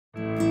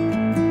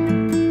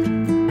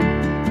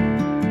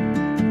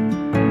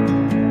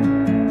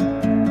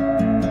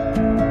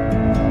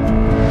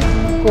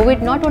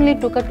COVID not only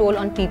took a toll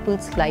on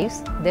people's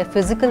lives, their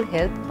physical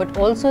health, but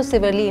also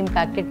severely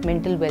impacted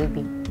mental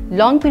well-being.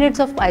 Long periods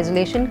of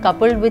isolation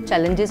coupled with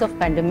challenges of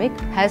pandemic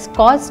has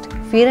caused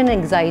fear and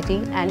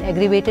anxiety and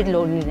aggravated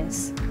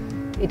loneliness.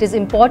 It is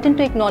important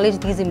to acknowledge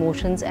these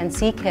emotions and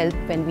seek help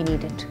when we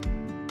need it.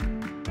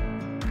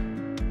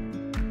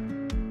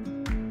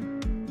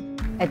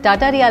 At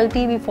Tata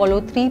Realty, we follow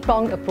a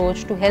three-pronged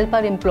approach to help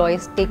our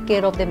employees take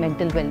care of their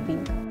mental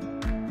well-being.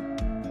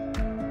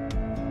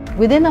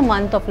 Within a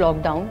month of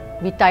lockdown,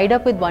 we tied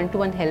up with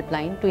one-to-one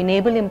helpline to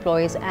enable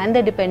employees and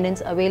their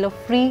dependents avail of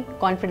free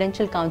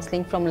confidential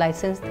counseling from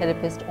licensed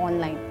therapists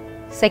online.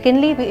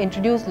 Secondly, we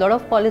introduced a lot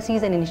of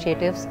policies and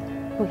initiatives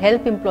to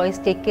help employees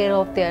take care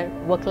of their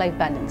work-life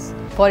balance.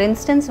 For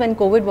instance, when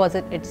COVID was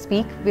at its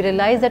peak, we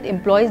realized that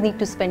employees need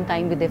to spend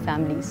time with their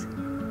families.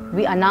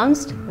 We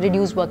announced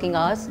reduced working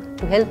hours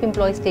to help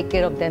employees take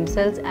care of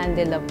themselves and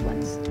their loved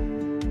ones.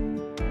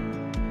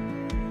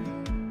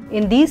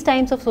 In these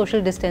times of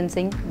social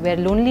distancing, where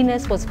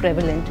loneliness was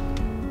prevalent,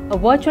 a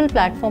virtual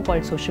platform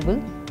called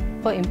Sociable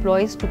for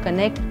employees to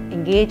connect,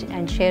 engage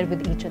and share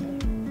with each other.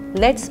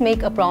 Let's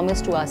make a promise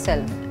to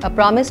ourselves, a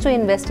promise to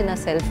invest in our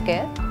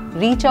self-care,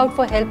 reach out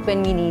for help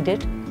when we need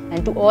it,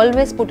 and to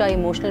always put our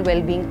emotional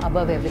well-being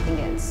above everything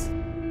else.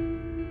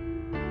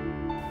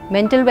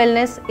 Mental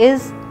wellness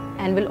is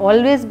and will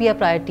always be a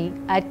priority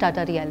at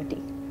Tata Realty.